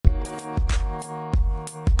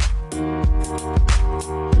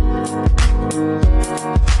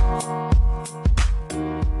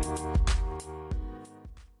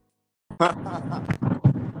What's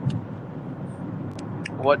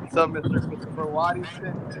up, Mr. Christopher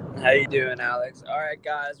Waddington? How you doing, Alex? All right,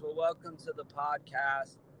 guys. Well, welcome to the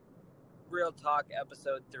podcast, Real Talk,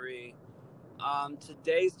 Ep.3.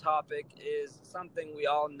 Today's topic is something we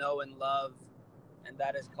all know and love, and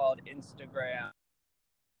that is called Instagram.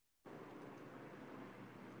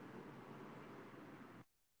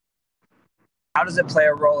 How does it play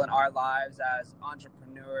a role in our lives as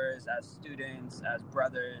entrepreneurs, as students, as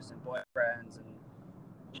brothers and boyfriends, and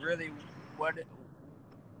really, what is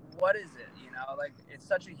it? Like, it's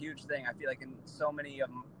such a huge thing, I feel like, in so many of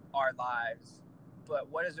our lives, but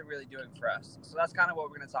what is it really doing for us? So that's kind of what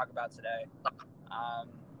we're going to talk about today.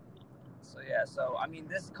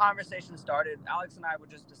 This conversation started, Alex and I were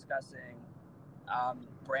just discussing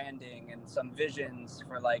branding and some visions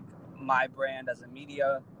for, like, my brand as a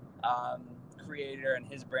media creator and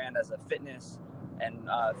his brand as a fitness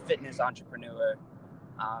entrepreneur.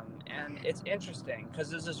 And it's interesting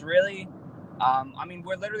because this is really,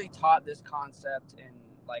 we're literally taught this concept in,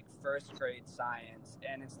 like, first grade science,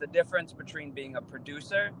 and it's the difference between being a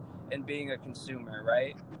producer and being a consumer,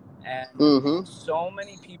 right? And so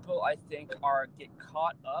many people, I think, get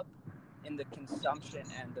caught up in the consumption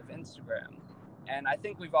end of Instagram. And I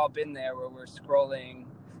think we've all been there where we're scrolling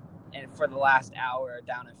and for the last hour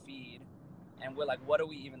down a feed, and we're like, what are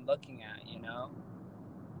we even looking at,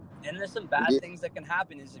 And there's some bad things that can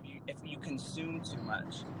happen is if you consume too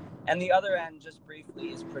much. And the other end, just briefly,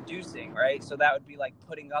 is producing, right? So that would be like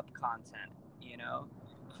putting up content,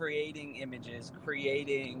 creating images,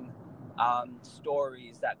 creating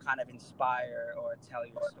stories that kind of inspire or tell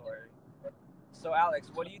your story. So,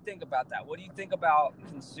 Alex, what do you think about that? What do you think about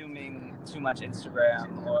consuming too much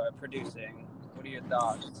Instagram or producing? What are your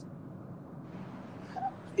thoughts?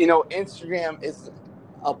 Instagram is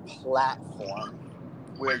a platform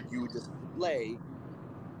where you display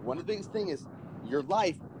one of the biggest things is your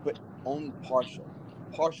life, but only partial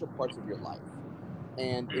parts of your life.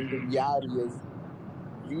 And in the reality is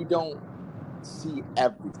you don't see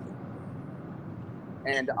everything.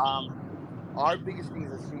 And our biggest thing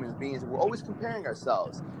as human beings, we're always comparing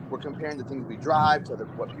ourselves. We're comparing the things we drive to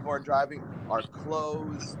what people are driving, our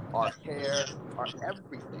clothes, our hair, our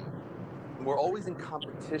everything. And we're always in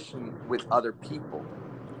competition with other people.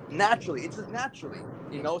 Naturally, it's just naturally.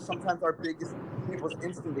 Sometimes our biggest people's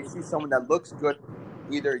instinct, they see someone that looks good.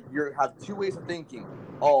 Either you have two ways of thinking.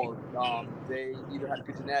 They either have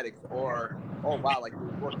good genetics, or, oh, wow, like, they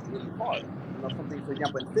worked really hard. Something, for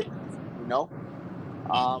example, in fitness,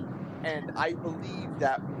 And I believe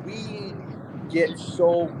that we get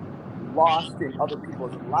so lost in other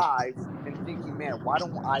people's lives and thinking, man, why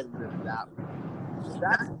don't I live that way? So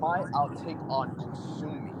that's my outtake on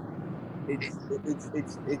consuming. It's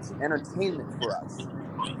entertainment for us.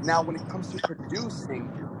 Now, when it comes to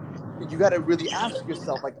producing, you got to really ask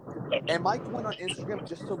yourself, like, am I going on Instagram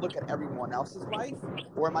just to look at everyone else's life,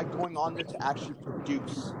 or am I going on there to actually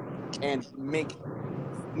produce and make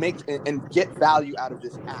and get value out of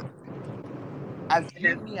this app? As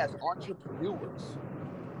you and me, as entrepreneurs,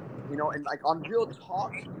 and, like, on Real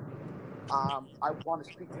Talk, I want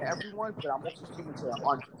to speak to everyone, but I'm also speaking to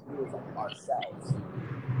entrepreneurs like ourselves,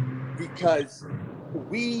 because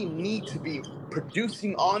we need to be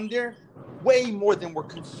producing on there way more than we're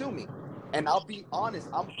consuming. And I'll be honest,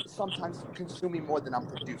 I'm sometimes consuming more than I'm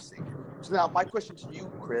producing. So now my question to you,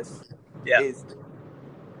 Chris, is,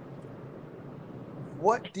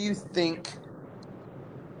 what do you think?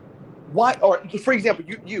 Why, or for example,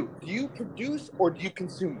 do you produce or do you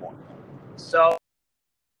consume more? So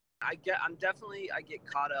I get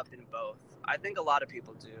caught up in both. I think a lot of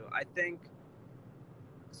people do. I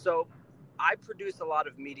produce a lot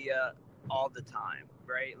of media all the time,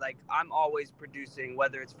 right? Like, I'm always producing,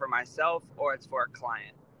 whether it's for myself or it's for a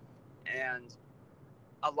client. And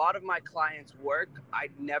a lot of my clients' work I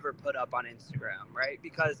never put up on Instagram, right?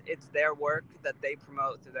 Because it's their work that they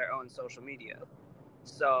promote through their own social media.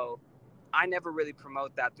 So I never really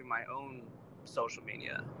promote that through my own social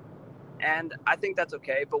media. And I think that's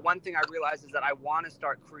okay. But one thing I realized is that I want to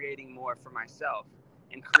start creating more for myself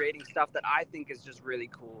and creating stuff that I think is just really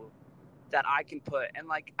cool that I can put. And,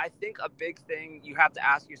 like, I think a big thing you have to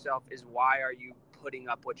ask yourself is, why are you putting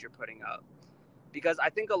up what you're putting up? Because I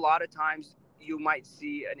think a lot of times you might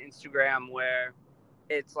see an Instagram where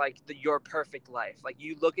it's like your perfect life. Like,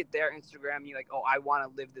 you look at their Instagram, you're like, oh, I want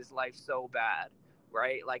to live this life so bad,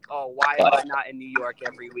 right? Like, oh, why am I not in New York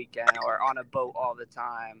every weekend or on a boat all the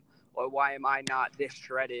time? Or why am I not this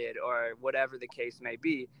shredded, or whatever the case may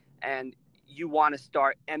be? And you want to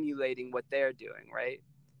start emulating what they're doing, right?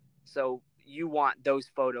 So you want those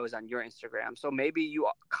photos on your Instagram. So maybe you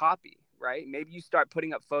copy, right? Maybe you start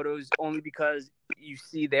putting up photos only because you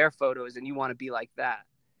see their photos and you want to be like that.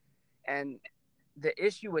 And the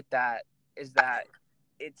issue with that is that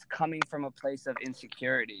it's coming from a place of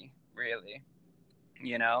insecurity, really.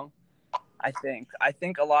 You know, I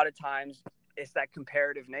think a lot of times it's that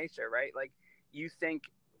comparative nature, right? Like you think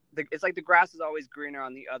it's like the grass is always greener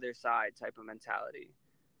on the other side type of mentality.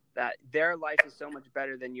 That their life is so much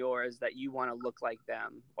better than yours that you want to look like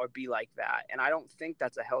them or be like that. And I don't think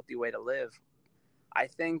that's a healthy way to live. I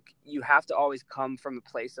think you have to always come from a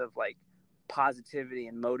place of like positivity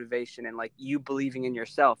and motivation and like you believing in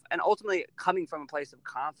yourself and ultimately coming from a place of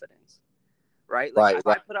confidence, right? Like Right, if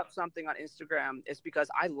I right. put up something on Instagram, it's because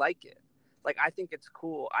I like it. Like I think it's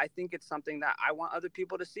cool. I think it's something that I want other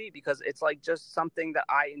people to see because it's like just something that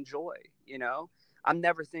I enjoy, you know? I'm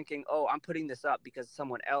never thinking, "Oh, I'm putting this up because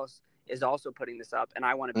someone else is also putting this up and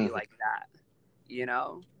I want to be Mhm. like that." You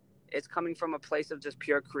know? It's coming from a place of just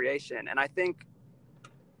pure creation. And I think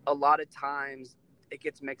a lot of times it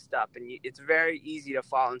gets mixed up and it's very easy to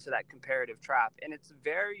fall into that comparative trap. And it's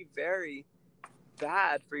very, very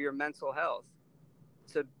bad for your mental health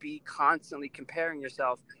to be constantly comparing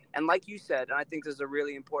yourself. And like you said, and I think this is a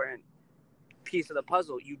really important piece of the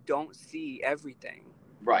puzzle, you don't see everything.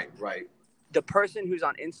 Right, right. The person who's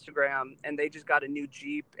on Instagram and they just got a new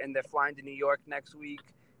Jeep and they're flying to New York next week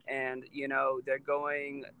and, you know, they're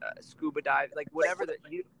going scuba dive, like whatever that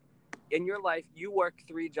you, in your life, you work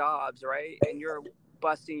 3 jobs, right? And you're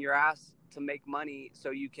busting your ass to make money so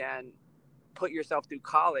you can put yourself through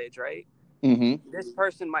college, right? Mm-hmm. This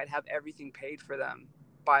person might have everything paid for them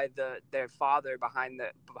by their father behind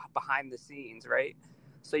the scenes, right?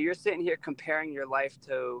 So you're sitting here comparing your life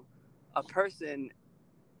to a person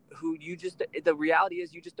who you just, the reality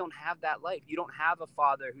is you just don't have that life. You don't have a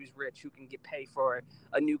father who's rich who can get pay for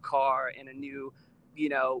a new car and a new, you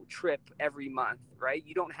know, trip every month, right?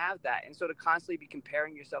 You don't have that. And so to constantly be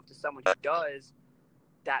comparing yourself to someone who does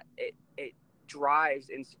that, it drives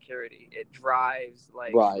insecurity. It drives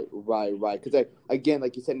like, Right, right, right. Because again,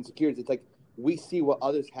 like you said, insecurities. It's like we see what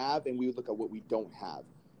others have, and we look at what we don't have,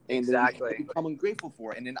 and then we exactly. become ungrateful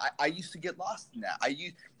for it. And then I used to get lost in that. I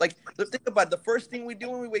used like let's think about it. The first thing we do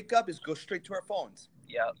when we wake up is go straight to our phones.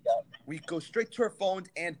 Yep. We go straight to our phones,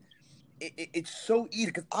 and it's so easy.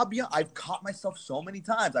 Because I'll be honest, I've caught myself so many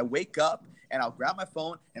times. I wake up and I'll grab my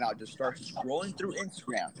phone and I'll just start scrolling through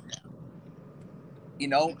Instagram. You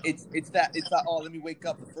know, it's that. Oh, let me wake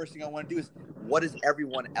up. The first thing I want to do is what is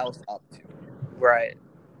everyone else up to? Right.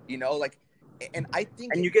 You know, like, and I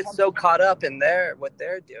think And it you get comes so caught up in what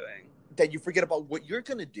they're doing. that you forget about what you're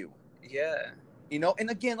gonna do. Yeah. You know, and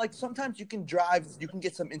again, like sometimes you can drive, you can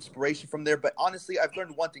get some inspiration from there. But honestly, I've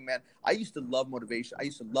learned one thing, man. I used to love motivation. I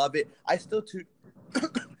used to love it. I still to,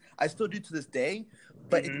 I still do to this day.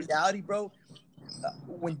 But in Mm-hmm. reality, bro,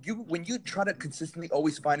 when you try to consistently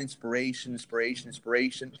always find inspiration,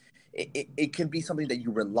 it can be something that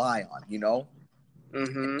you rely on. You know,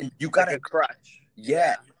 Mm-hmm. and you Like gotta, a crutch. yeah,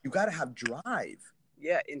 Yeah. you gotta have drive.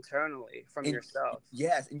 Yeah. Internally from And yourself.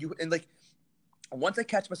 yes, and like once I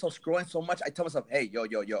catch myself scrolling so much, I tell myself, "Hey, yo,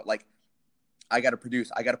 like I got to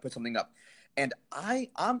produce. I got to put something up." And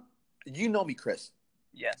I'm you know me, Chris.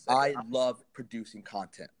 Yes, I do. I love producing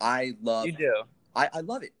content. You do. I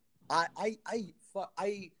love it.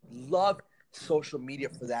 I love social media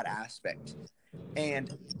for that aspect. And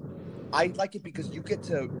I like it because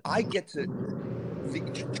I get to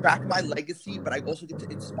track my legacy, but I also get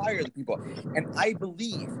to inspire other people. And I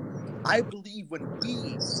believe when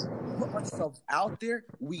we put ourselves out there,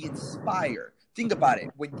 we inspire. Think about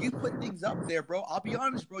it. When you put things up there, bro, I'll be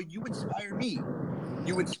honest, bro, you inspire me.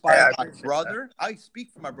 You inspire I my appreciate that. brother. I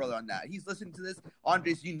speak for my brother on that. He's listening to this.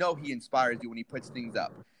 Andres, you know he inspires you when he puts things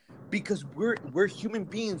up. Because we're human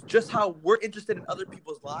beings, just how we're interested in other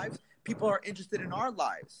people's lives, people are interested in our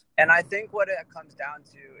lives. And I think what it comes down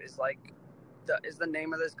to is like the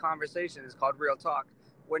name of this conversation is called Real Talk.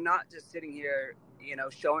 We're not just sitting here, you know,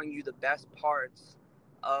 showing you the best parts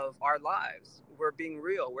of our lives. We're being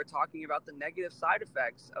real. We're talking about the negative side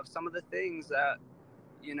effects of some of the things that,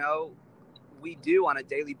 you know, we do on a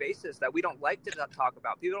daily basis that we don't like to talk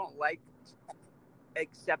about. People don't like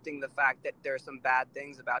accepting the fact that there are some bad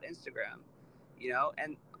things about Instagram, you know,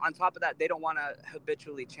 and on top of that, they don't want to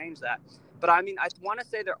habitually change that. But I mean, I want to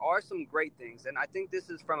say there are some great things. And I think this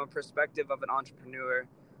is from a perspective of an entrepreneur.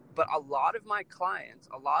 But a lot of my clients,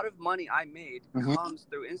 a lot of money I made Mm-hmm. comes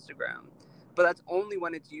through Instagram. But that's only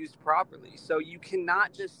when it's used properly. So you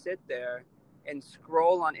cannot just sit there and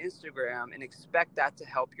scroll on Instagram and expect that to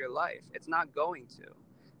help your life. It's not going to.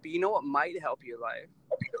 But you know what might help your life?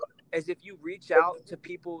 Is if you reach out to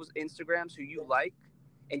people's Instagrams who you like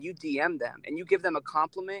and you DM them and you give them a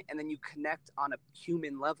compliment, and then you connect on a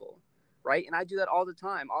human level, right? And I do that all the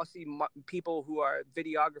time. I'll see people who are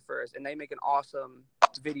videographers and they make an awesome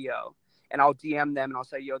video, and I'll DM them and I'll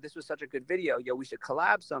say, yo, this was such a good video. Yo, we should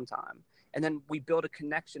collab sometime. And then we build a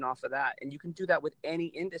connection off of that. And you can do that with any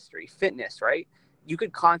industry, fitness, right? You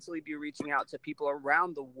could constantly be reaching out to people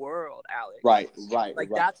around the world, Alex. Right. Like,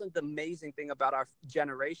 that's the amazing thing about our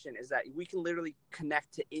generation, is that we can literally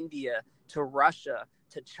connect to India, to Russia,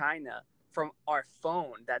 to China from our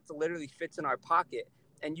phone that literally fits in our pocket.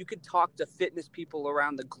 And you could talk to fitness people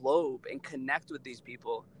around the globe and connect with these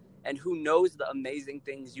people. And who knows the amazing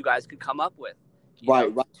things you guys could come up with. You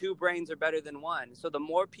know, two brains are better than one. So the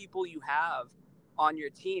more people you have on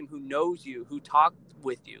your team who knows you, who talk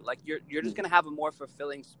with you, like you're just going to have a more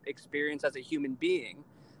fulfilling experience as a human being,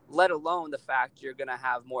 let alone the fact you're going to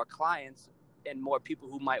have more clients and more people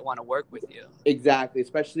who might want to work with you. Exactly.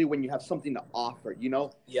 Especially when you have something to offer, you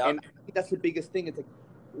know? Yeah. And I think that's the biggest thing. It's like,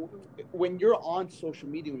 when you're on social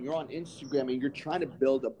media, when you're on Instagram and you're trying to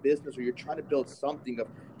build a business or you're trying to build something,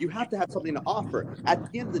 you have to have something to offer. At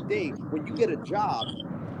the end of the day, when you get a job,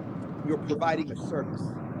 you're providing a service.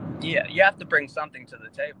 Yeah, you have to bring something to the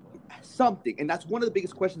table. Something. And that's one of the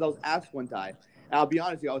biggest questions I was asked one time. And I'll be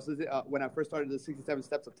honest with you, when I first started the 67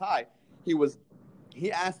 Steps of Ty,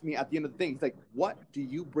 he asked me at the end of the thing, he's like, what do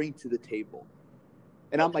you bring to the table?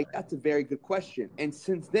 And I'm like, that's a very good question. And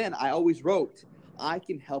since then, I always wrote, I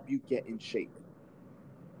can help you get in shape.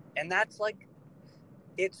 And that's like,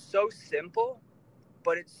 it's so simple,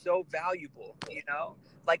 but it's so valuable, you know?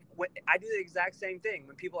 Like, when I do the exact same thing.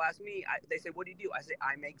 When people ask me, they say, what do you do? I say,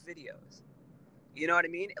 I make videos. You know what I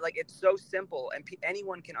mean? Like, it's so simple and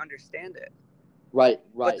anyone can understand it. Right.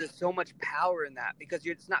 But there's so much power in that because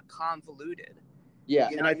it's not convoluted. Yeah,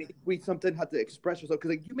 you know and I think we sometimes have to express yourself,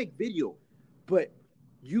 because like, you make video, but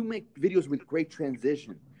you make videos with great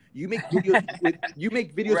transition. You make videos with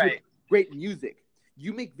great music.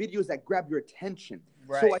 You make videos that grab your attention.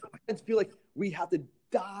 Right. So I feel like we have to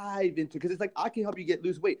dive into, because it's like, I can help you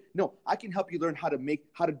lose weight. No, I can help you learn how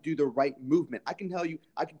to do the right movement. I can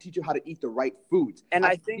teach you how to eat the right foods. And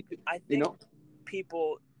I think you know,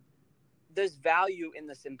 people, there's value in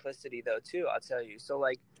the simplicity though too, I'll tell you. So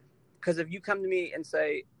like, because if you come to me and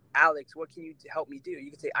say, Alex, what can you help me do?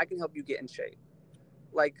 You can say, I can help you get in shape.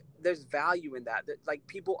 Like, there's value in that. Like,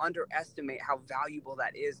 people underestimate how valuable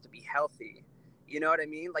that is to be healthy. You know what I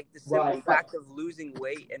mean? Like, the simple fact of losing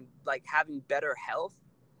weight and like having better health,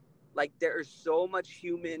 like, there is so much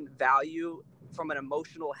human value from an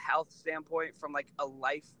emotional health standpoint, from like a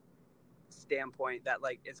life standpoint, that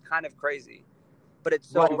like it's kind of crazy. But it's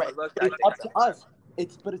so overlooked. It's up to us.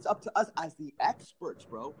 It's up to us as the experts,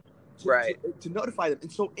 bro. To notify them.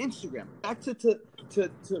 And so Instagram, back to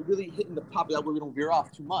really hitting the pop, that way we don't veer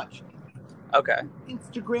off too much. Okay.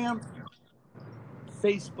 Instagram,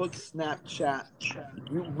 Facebook, Snapchat,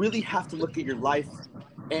 you really have to look at your life,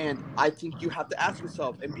 and I think you have to ask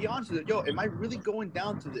yourself and be honest with it. Yo, am I really going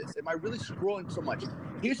down to this? Am I really scrolling so much?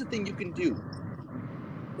 Here's the thing you can do.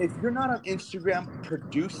 If you're not on Instagram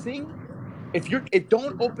producing,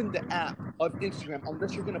 don't open the app of Instagram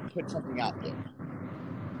unless you're going to put something out there.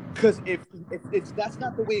 Because if that's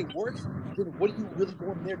not the way it works, then what are you really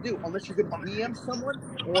going there to do? Unless you're going to DM someone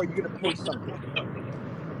or you're going to post something.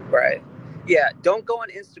 Right. Yeah. Don't go on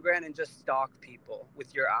Instagram and just stalk people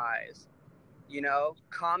with your eyes. You know,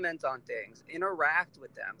 comment on things, interact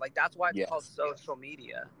with them. Like, that's why it's called social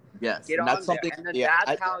media. Yes. Get and on that's there. something. And then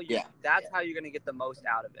that's how you're going to get the most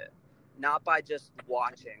out of it. Not by just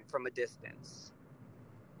watching from a distance.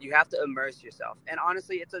 You have to immerse yourself. And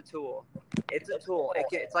honestly, it's a tool. It's a tool.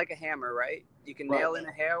 It's like a hammer, right? You can nail in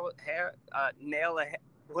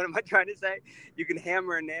what am I trying to say? You can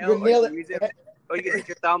hammer a nail, or you can hit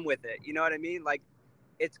your thumb with it. You know what I mean? Like,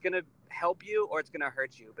 it's going to help you or it's going to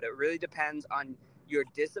hurt you. But it really depends on your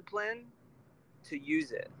discipline to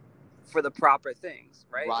use it for the proper things,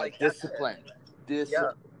 right? Like, discipline.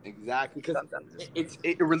 Yeah. Exactly. Because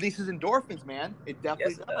it releases endorphins, man. It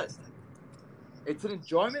definitely does. It's an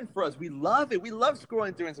enjoyment for us. We love it. We love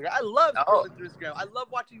scrolling through Instagram. I love scrolling through Instagram. I love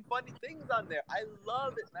watching funny things on there. I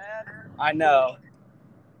love it, man. I know.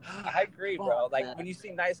 I agree, bro. Like, when you see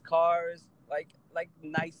nice cars, like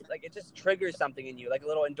nice, like, it just triggers something in you, like a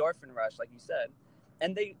little endorphin rush, like you said.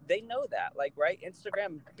 And they know that, like, right?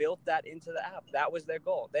 Instagram built that into the app. That was their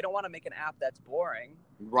goal. They don't want to make an app that's boring.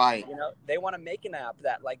 Right. You know, they want to make an app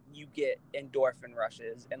that, like, you get endorphin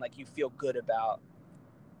rushes and, like, you feel good about.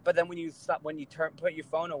 But then when you put your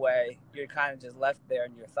phone away, you're kind of just left there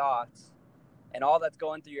in your thoughts. And all that's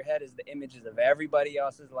going through your head is the images of everybody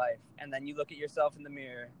else's life. And then you look at yourself in the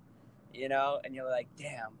mirror, you know, and you're like,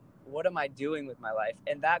 damn, what am I doing with my life?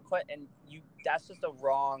 And that's just a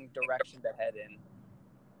wrong direction to head in.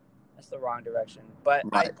 That's the wrong direction. But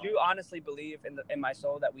I Right. do honestly believe in my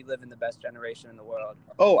soul that we live in the best generation in the world.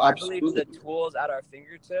 Oh, I believe absolutely. the tools at our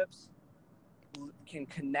fingertips can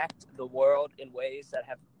connect the world in ways that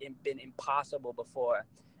have been impossible before,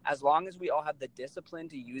 as long as we all have the discipline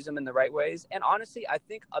to use them in the right ways. And honestly, I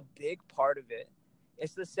think a big part of it,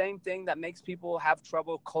 it's the same thing that makes people have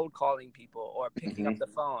trouble cold calling people or picking up the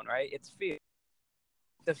phone, right? It's fear.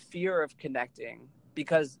 The fear of connecting,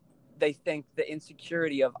 because they think the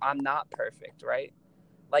insecurity of I'm not perfect, right?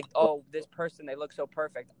 Like, oh, this person, they look so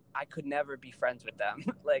perfect, I could never be friends with them.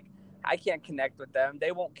 Like, I can't connect with them.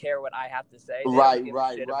 They won't care what I have to say. They don't give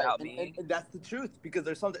a shit about me. And that's the truth, because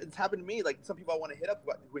there's something, it's happened to me. Like, some people I want to hit up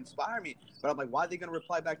who inspire me, but I'm like, why are they going to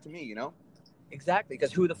reply back to me, you know? Exactly,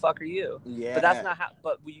 because who the fuck are you? Yeah. But that's not how.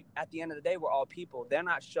 But we, at the end of the day, we're all people. They're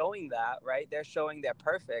not showing that, right? They're showing they're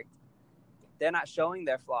perfect. They're not showing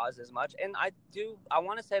their flaws as much. And I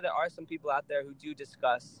want to say there are some people out there who do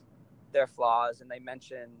discuss their flaws, and they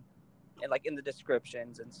mention, and like in the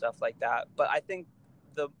descriptions and stuff like that. But I think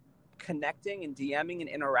the connecting and DMing and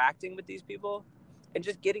interacting with these people, and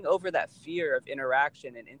just getting over that fear of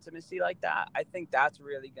interaction and intimacy like that, I think that's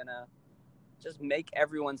really gonna just make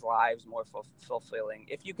everyone's lives more fulfilling.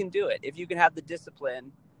 If you can do it, if you can have the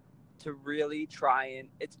discipline to really try, and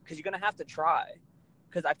it's because you're gonna have to try,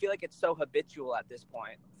 because I feel like it's so habitual at this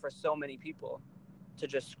point for so many people to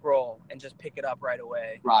just scroll and just pick it up right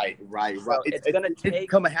away. Right. So it's gonna It's take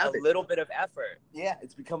become a a habit. little bit of effort. Yeah,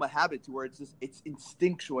 it's become a habit to where it's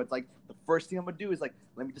instinctual. It's like the first thing I'm gonna do is like,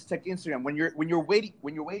 let me just check Instagram. When you're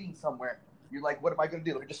waiting somewhere, you're like, what am I gonna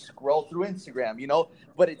do? Let me just scroll through Instagram, you know?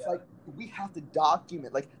 But it's like, we have to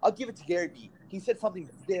document. Like, I'll give it to Gary Vee. He said something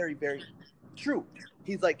very, very true.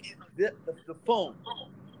 He's like, the phone,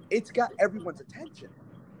 it's got everyone's attention.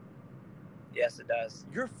 Yes, it does.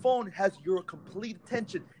 Your phone has your complete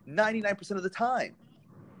attention 99% of the time.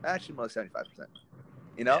 Actually, more like 75%.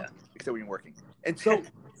 You know, except when you're working. And so,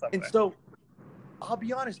 I'll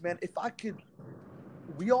be honest, man. If I could,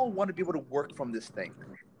 we all want to be able to work from this thing.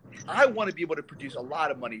 I want to be able to produce a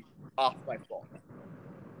lot of money off my phone.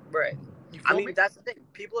 Right. I mean, that's the thing.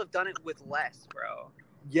 People have done it with less, bro.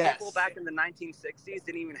 Yes. People back in the 1960s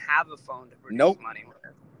didn't even have a phone to produce money with.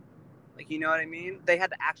 Like, you know what I mean? They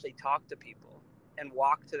had to actually talk to people and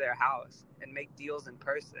walk to their house and make deals in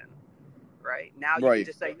person, right? Now you can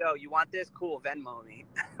just say, yo, you want this? Cool, Venmo me.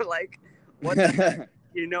 Like, what the heck?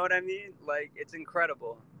 You know what I mean? Like, it's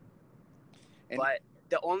incredible. But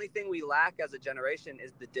the only thing we lack as a generation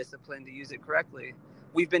is the discipline to use it correctly.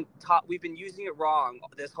 We've been using it wrong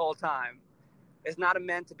this whole time. It's not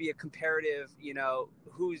meant to be a comparative, you know,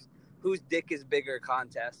 whose dick is bigger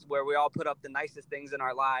contest where we all put up the nicest things in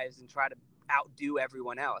our lives and try to outdo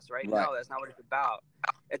everyone else, right? No, that's not what it's about.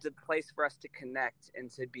 It's a place for us to connect and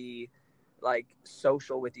to be like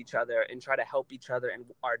social with each other and try to help each other in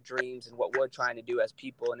our dreams and what we're trying to do as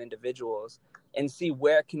people and individuals, and see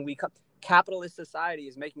where can we come. Capitalist society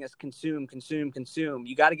is making us consume.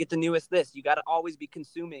 You got to get the newest this. You got to always be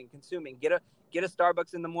consuming. Get a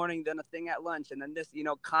Starbucks in the morning, then a thing at lunch, and then this, you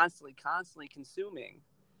know, constantly consuming.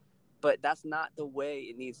 But that's not the way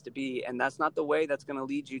it needs to be, and that's not the way that's going to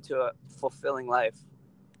lead you to a fulfilling life.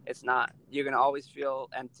 It's not. You're going to always feel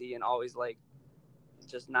empty and always like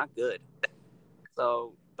just not good.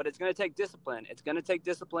 So, but it's going to take discipline.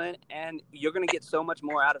 And you're going to get so much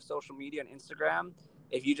more out of social media and Instagram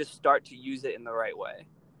if you just start to use it in the right way.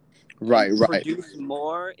 Right. Produce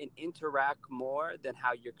more and interact more than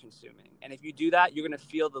how you're consuming. And if you do that, you're going to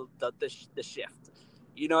feel the shift.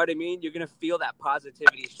 You know what I mean? You're going to feel that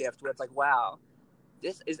positivity shift where it's like, wow,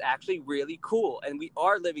 this is actually really cool. And we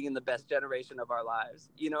are living in the best generation of our lives.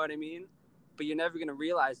 You know what I mean? But you're never going to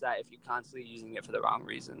realize that if you're constantly using it for the wrong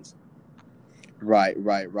reasons. Right.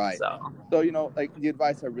 So, you know, like the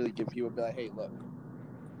advice I really give people, be like, hey, look,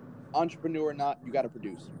 entrepreneur or not, you got to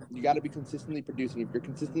produce. You got to be consistently producing. If you're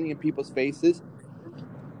consistently in people's faces,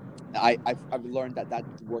 I've learned that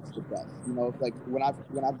works the best. You know, like when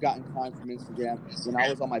I've gotten clients from Instagram, when I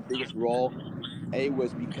was on my biggest role, it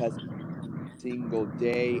was because single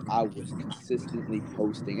day I was consistently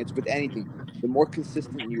posting. It's with anything. The more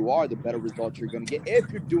consistent you are, the better results you're going to get if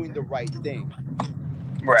you're doing the right thing.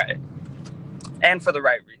 Right. And for the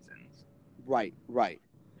right reasons. Right.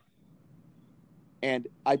 And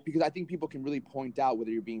because I think people can really point out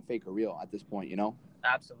whether you're being fake or real at this point, you know?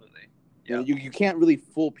 Absolutely. Yep. You can't really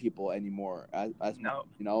fool people anymore. No.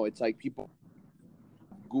 You know, it's like people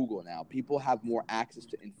Google now. People have more access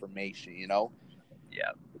to information, you know?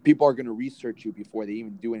 Yeah. People are going to research you before they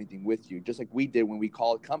even do anything with you, just like we did when we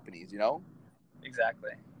called companies, you know?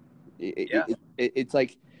 Exactly. Yeah. It's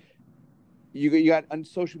like you got on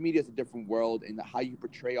social media, it's a different world, and how you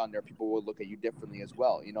portray on there, people will look at you differently as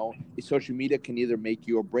well. Social media can either make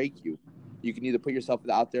you or break you. You can either put yourself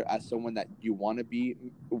out there as someone that you want to be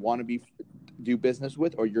do business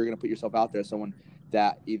with, or you're going to put yourself out there as someone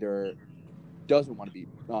that either doesn't want to be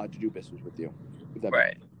to do business with you. If that makes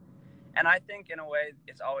Right. And I think in a way,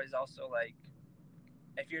 it's always also like,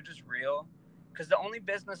 if you're just real, because the only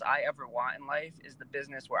business I ever want in life is the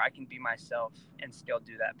business where I can be myself and still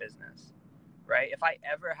do that business. Right? If I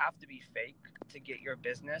ever have to be fake to get your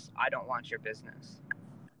business, I don't want your business,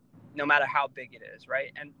 no matter how big it is.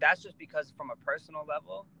 Right? And that's just because from a personal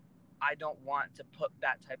level, I don't want to put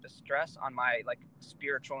that type of stress on my like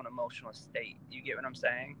spiritual and emotional state. You get what I'm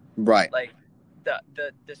saying? right. Like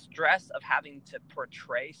the stress of having to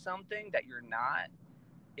portray something that you're not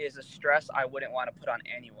is a stress I wouldn't want to put on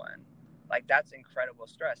anyone. Like, that's incredible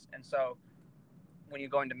stress. And so when you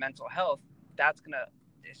go into mental health,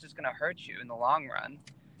 it's just gonna hurt you in the long run.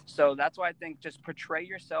 So that's why I think just portray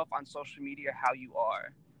yourself on social media how you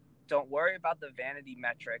are. Don't worry about the vanity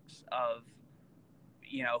metrics of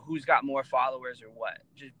who's got more followers or what.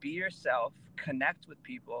 Just be yourself, connect with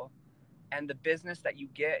people, and the business that you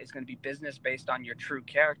get is going to be business based on your true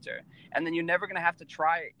character. And then you're never going to have to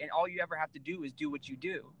try, and all you ever have to do is do what you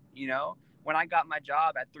do. When I got my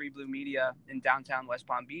job at 3 Blue Media in downtown West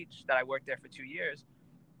Palm Beach, that I worked there for 2 years,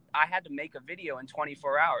 I had to make a video in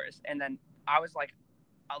 24 hours. And then I was like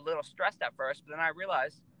a little stressed at first, but then I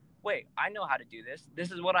realized, wait, I know how to do this.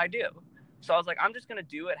 This is what I do. So I was like, I'm just going to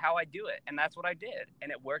do it how I do it. And that's what I did.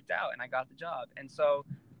 And it worked out and I got the job. And so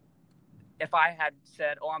if I had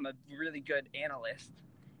said, oh, I'm a really good analyst,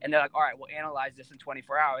 and they're like, all right, we'll analyze this in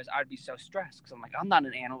 24 hours, I'd be so stressed because I'm like, I'm not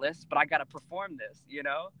an analyst, but I got to perform this,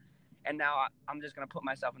 And now I'm just going to put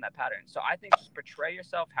myself in that pattern. So I think just portray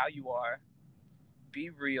yourself how you are, be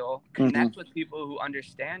real, connect with people who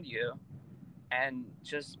understand you, and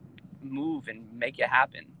just move and make it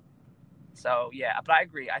happen. So, yeah, but I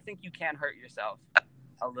agree. I think you can hurt yourself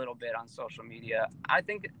a little bit on social media. I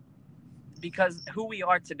think because who we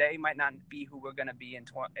are today might not be who we're going to be in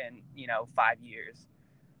 5 years.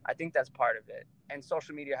 I think that's part of it. And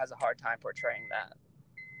social media has a hard time portraying that.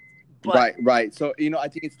 But, Right. So, I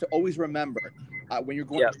think it's to always remember when you're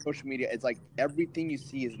going to social media, it's like everything you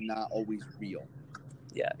see is not always real.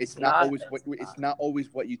 Yeah. It's not always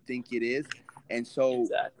what you think it is. And so,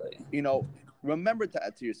 exactly. Remember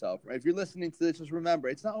that to yourself. Right? If you're listening to this, just remember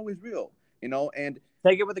it's not always real, and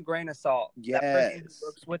take it with a grain of salt. Yes. That person who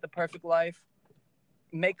looks with a perfect life,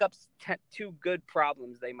 make up 2 good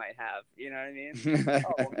problems they might have. You know what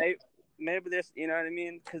I mean? Maybe this, you know what I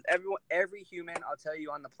mean? Because every human, I'll tell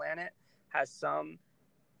you, on the planet has some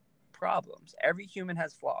problems. Every human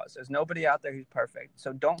has flaws. There's nobody out there who's perfect.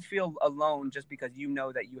 So don't feel alone just because you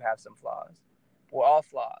know that you have some flaws. We're all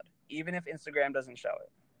flawed, even if Instagram doesn't show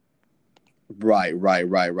it. Right.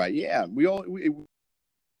 Yeah, we all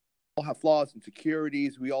have flaws,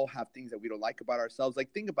 insecurities. We all have things that we don't like about ourselves.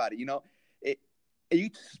 Like, think about it. You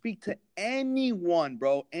speak to anyone,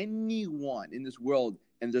 bro, anyone in this world,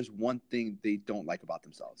 and there's one thing they don't like about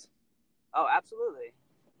themselves. Oh, absolutely.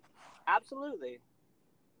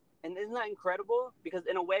 And isn't that incredible? Because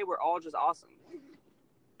in a way, we're all just awesome.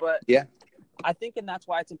 But yeah, I think, and that's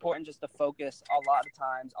why it's important just to focus a lot of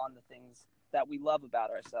times on the things that we love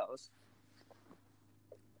about ourselves.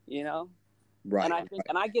 Right. And I think,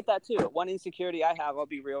 and I get that too. One insecurity I have, I'll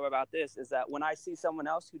be real about this, is that when I see someone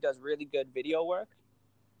else who does really good video work,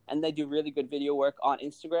 and they do really good video work on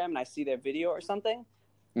Instagram, and I see their video or something,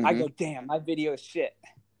 I go, damn, my video is shit.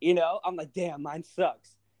 I'm like, damn, mine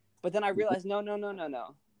sucks. But then I realized, no.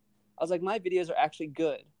 I was like, my videos are actually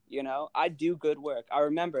good. I do good work. I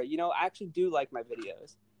remember, I actually do like my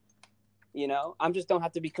videos. I just don't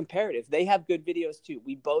have to be comparative. They have good videos too.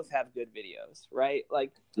 We both have good videos, right?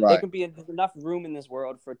 Like, there can be enough room in this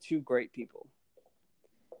world for 2 great people.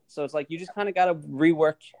 So it's like, you just kind of got to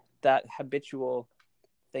rework that habitual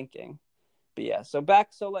thinking. But yeah,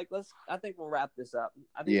 I think we'll wrap this up.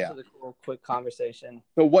 I think this was a cool, quick conversation.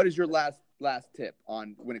 So what is your last tip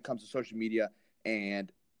on when it comes to social media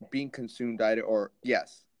and being consumed by it, or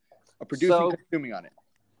consuming on it?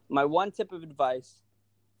 My one tip of advice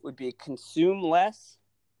would be consume less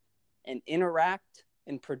and interact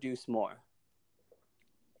and produce more.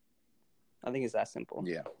 I think it's that simple.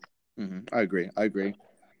 Yeah. I agree.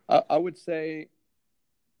 I would say,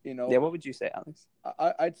 Yeah, what would you say, Alex?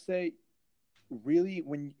 I'd say, really,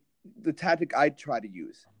 when the tactic I try to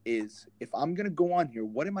use is, if I'm going to go on here,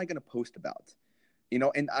 what am I going to post about?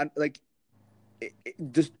 And I'm like,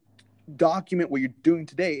 just document what you're doing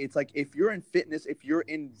today. It's like, if you're in fitness, if you're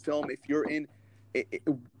in film, if you're in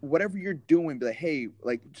whatever you're doing, be like, hey,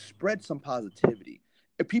 like spread some positivity.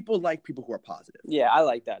 If people like people who are positive. Yeah, I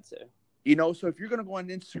like that too. You know, so if you're gonna go on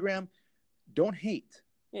Instagram, don't hate.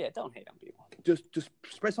 Yeah, don't hate on people. Just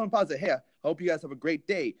spread something positive. Hey, I hope you guys have a great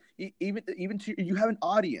day. Even to you have an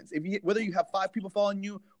audience. If you whether you have 5 people following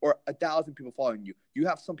you or 1,000 people following you, you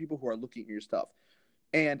have some people who are looking at your stuff.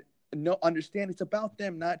 And no, understand it's about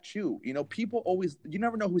them, not you. You know, people always you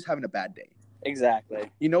never know who's having a bad day. Exactly.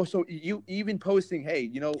 You know, so you even posting, hey,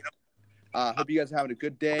 you know, hope you guys are having a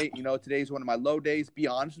good day. You know, today's one of my low days. Be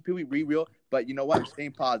honest with people, be real. But you know what? I'm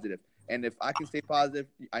staying positive. And if I can stay positive,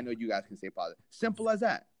 I know you guys can stay positive. Simple as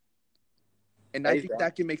that. And I think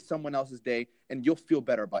that can make someone else's day, and you'll feel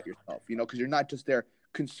better about yourself, you know, because you're not just there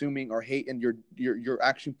consuming or hating. You're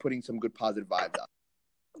actually putting some good positive vibes out.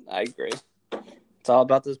 I agree. It's all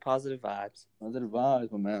about those positive vibes. Positive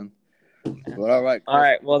vibes, my man. But all right. All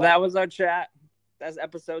right. Well, that was our chat. That's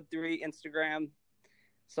episode 3, Instagram,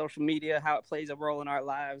 social media, how it plays a role in our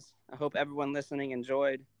lives. I hope everyone listening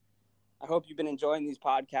enjoyed. I hope you've been enjoying these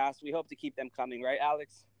podcasts. We hope to keep them coming, right,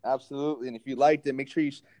 Alex? Absolutely. And if you liked it, make sure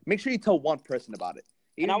you tell one person about it.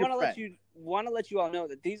 And I want to let you all know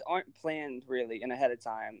that these aren't planned really in ahead of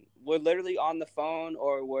time. We're literally on the phone,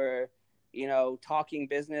 or we're, you know, talking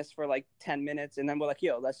business for like 10 minutes, and then we're like,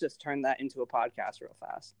 yo, let's just turn that into a podcast real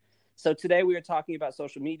fast. So today we were talking about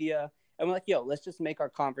social media, and we're like, yo, let's just make our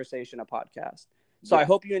conversation a podcast. So I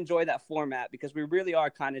hope you enjoy that format, because we really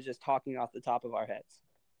are kind of just talking off the top of our heads.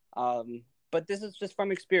 But this is just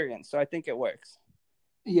from experience, so I think it works.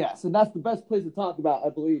 Yes, and that's the best place to talk about, I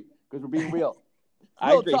believe, because we're being real.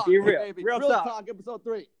 I agree. Talk, be real. Baby. Real talk. Episode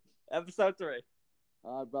 3. Episode 3.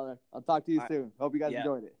 All right, brother. I'll talk to you soon. Hope you guys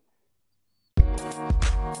enjoyed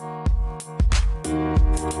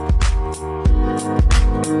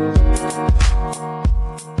it.